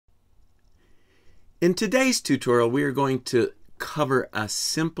In today's tutorial, we are going to cover a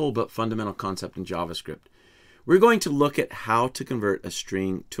simple but fundamental concept in JavaScript. We're going to look at how to convert a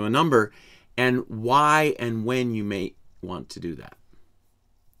string to a number and why and when you may want to do that.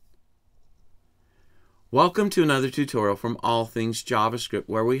 Welcome to another tutorial from All Things JavaScript,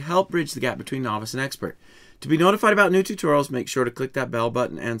 where we help bridge the gap between novice and expert. To be notified about new tutorials, make sure to click that bell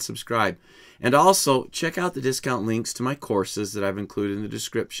button and subscribe. And also, check out the discount links to my courses that I've included in the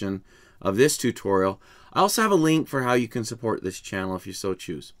description of this tutorial. I also have a link for how you can support this channel if you so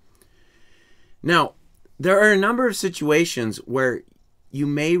choose. Now, there are a number of situations where you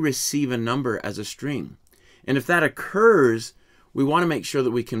may receive a number as a string. And if that occurs, we want to make sure that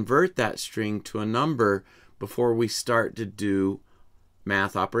we convert that string to a number before we start to do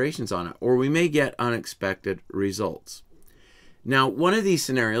math operations on it, or we may get unexpected results. Now, one of these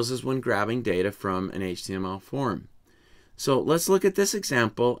scenarios is when grabbing data from an HTML form. So let's look at this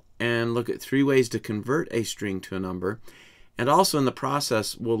example and look at 3 ways to convert a string to a number. And also in the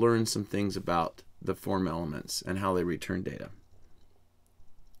process, we'll learn some things about the form elements and how they return data.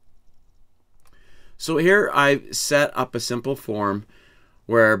 So here I've set up a simple form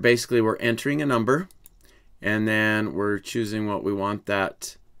where basically we're entering a number and then we're choosing what we want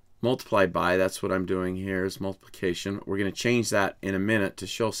that multiplied by. That's what I'm doing here is multiplication. We're going to change that in a minute to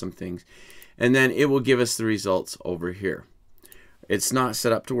show some things. And then it will give us the results over here. It's not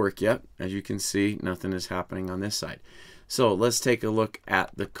set up to work yet. As you can see, nothing is happening on this side. So let's take a look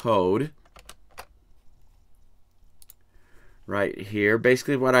at the code right here.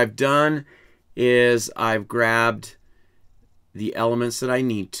 Basically what I've done is I've grabbed the elements that I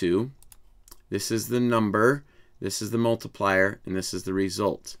need to. This is the number, this is the multiplier, and this is the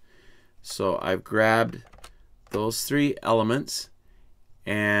result. So I've grabbed those 3 elements,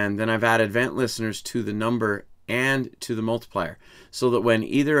 and then I've added event listeners to the number and to the multiplier, so that when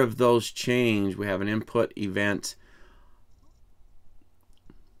either of those change, we have an input event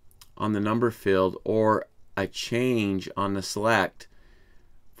on the number field or a change on the select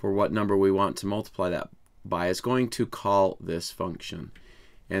for what number we want to multiply that by. It's going to call this function,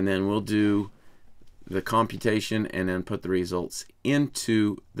 and then we'll do the computation and then put the results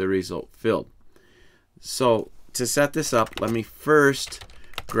into the result field. So to set this up, let me first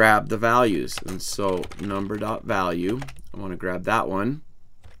grab the values. And so number.value, I want to grab that one.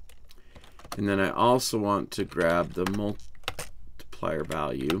 And then I also want to grab the multiplier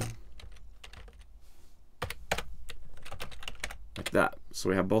value like that. So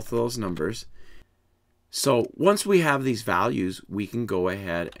we have both of those numbers. So once we have these values, we can go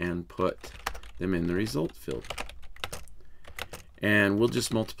ahead and put them in the result field. And we'll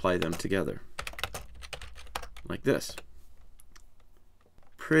just multiply them together like this.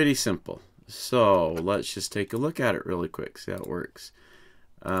 Pretty simple. So let's just take a look at it really quick, see how it works.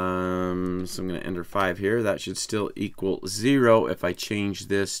 So I'm going to enter 5 here. That should still equal 0. If I change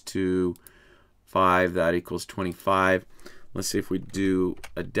this to 5, that equals 25. Let's see if we do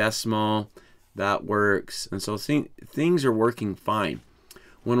a decimal. That works. And so things are working fine.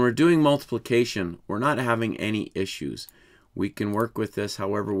 When we're doing multiplication, we're not having any issues. We can work with this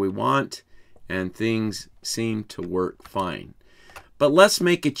however we want, and things seem to work fine. But let's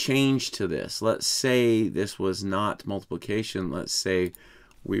make a change to this. Let's say this was not multiplication. Let's say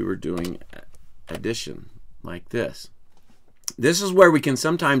we were doing addition like this. This is where we can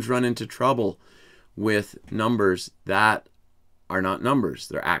sometimes run into trouble with numbers that are not numbers.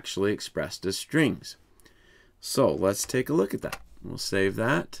 They're actually expressed as strings. So let's take a look at that. We'll save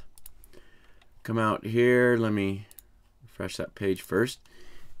that. Come out here. Let me refresh that page first.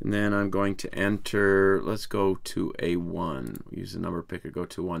 And then I'm going to enter, let's go to a 1. Use the number picker, go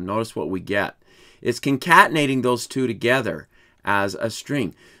to 1. Notice what we get. It's concatenating those 2 together as a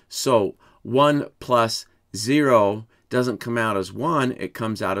string. So 1 plus 0 doesn't come out as 1. It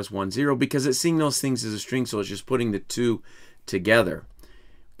comes out as 1, 0 because it's seeing those things as a string. So it's just putting the 2 together.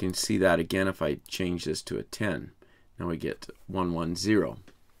 You can see that again if I change this to a 10. Now we get 1, 1, 0.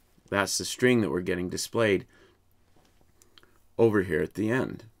 That's the string that we're getting displayed over here at the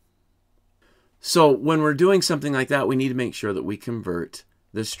end. So when we're doing something like that, we need to make sure that we convert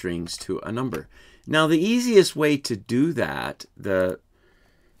the strings to a number. Now the easiest way to do that, the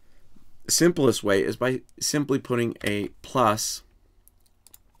simplest way, is by simply putting a plus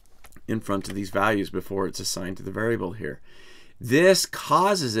in front of these values before it's assigned to the variable here. This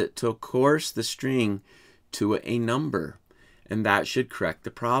causes it to coerce the string to a number, and that should correct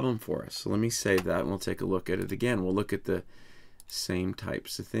the problem for us. So let me save that and we'll take a look at it again. We'll look at the same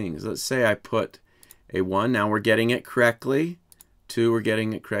types of things. Let's say I put a 1. Now we're getting it correctly. 2, we're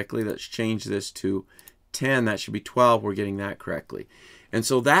getting it correctly. Let's change this to 10. That should be 12. We're getting that correctly. And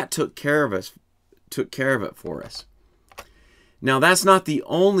so that took care of us took care of it for us. Now, that's not the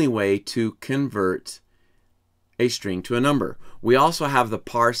only way to convert a string to a number. We also have the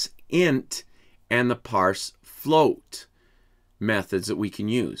parse int and the parse float methods that we can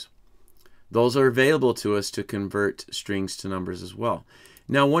use. Those are available to us to convert strings to numbers as well.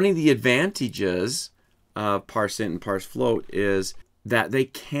 Now, one of the advantages of parse int and parse float is that they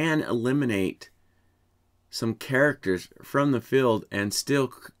can eliminate some characters from the field and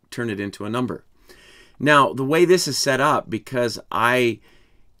still turn it into a number. Now, the way this is set up, because I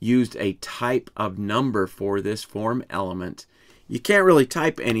used a type of number for this form element, you can't really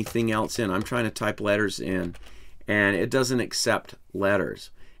type anything else in. I'm trying to type letters in, and it doesn't accept letters.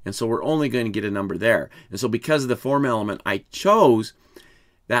 And so we're only going to get a number there. And so because of the form element I chose,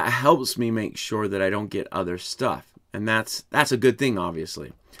 that helps me make sure that I don't get other stuff. And that's a good thing,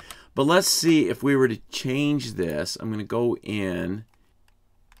 obviously. But let's see if we were to change this. I'm going to go in.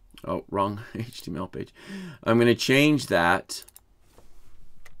 Oh, wrong HTML page. I'm going to change that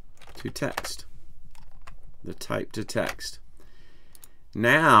to text. The type to text.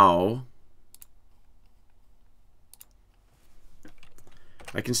 Now,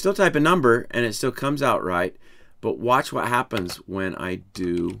 I can still type a number and it still comes out right, but watch what happens when I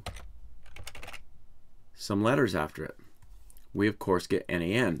do some letters after it. We, of course, get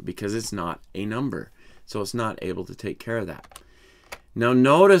NaN because it's not a number, so it's not able to take care of that. Now,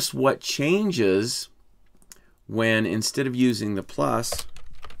 notice what changes when instead of using the plus,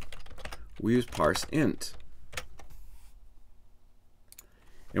 we use parse int.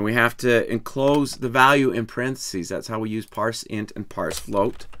 And we have to enclose the value in parentheses. That's how we use parse int and parse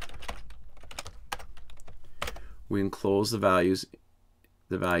float. We enclose the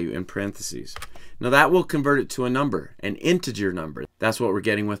value in parentheses. Now that will convert it to a number, an integer number. That's what we're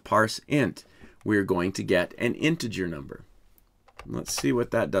getting with parse int. We're going to get an integer number. Let's see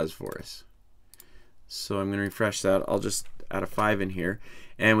what that does for us. So I'm going to refresh that. I'll just add a 5 in here,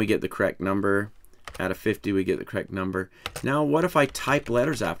 and we get the correct number. Add a 50, we get the correct number. Now, what if I type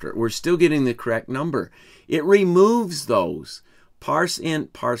letters after it? We're still getting the correct number. It removes those. Parse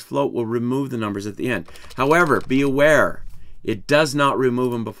int, parse float will remove the numbers at the end. However, be aware, it does not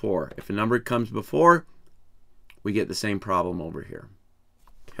remove them before. If a number comes before, we get the same problem over here.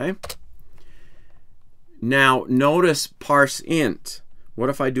 Okay? Now, notice parse int. What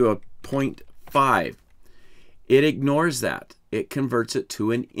if I do a 0.5? It ignores that. It converts it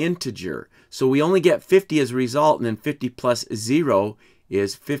to an integer. So we only get 50 as a result, and then 50 plus 0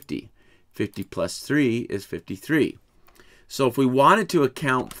 is 50. 50 plus 3 is 53. So if we wanted to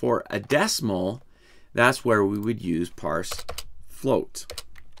account for a decimal, that's where we would use parse float.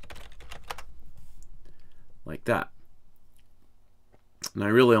 Like that. And I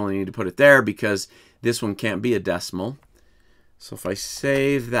really only need to put it there because this one can't be a decimal. So if I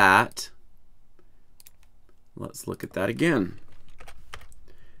save that, let's look at that again.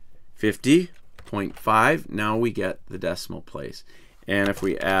 50.5, now we get the decimal place. And if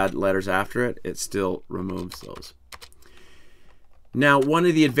we add letters after it, it still removes those. Now, one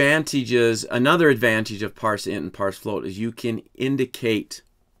of the advantages, another advantage of parse int and parse float is you can indicate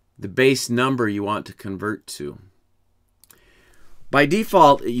the base number you want to convert to. By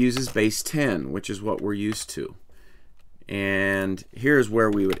default, it uses base 10, which is what we're used to. And here's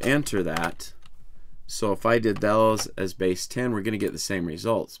where we would enter that. So if I did those as base 10, we're going to get the same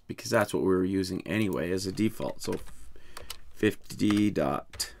results because that's what we were using anyway as a default. So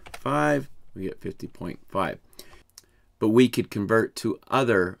 50.5, we get 50.5. But we could convert to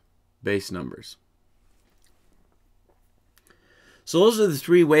other base numbers. So those are the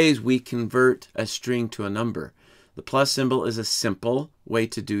 3 ways we convert a string to a number. The plus symbol is a simple way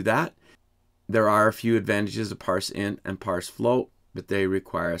to do that. There are a few advantages of parse int and parse float, but they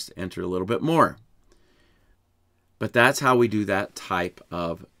require us to enter a little bit more. But that's how we do that type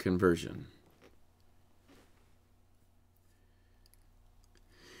of conversion.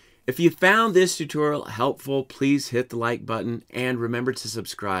 If you found this tutorial helpful, please hit the like button and remember to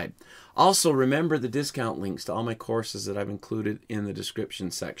subscribe. Also, remember the discount links to all my courses that I've included in the description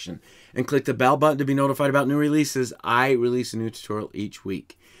section. And click the bell button to be notified about new releases. I release a new tutorial each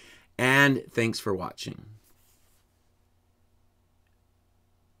week. And thanks for watching.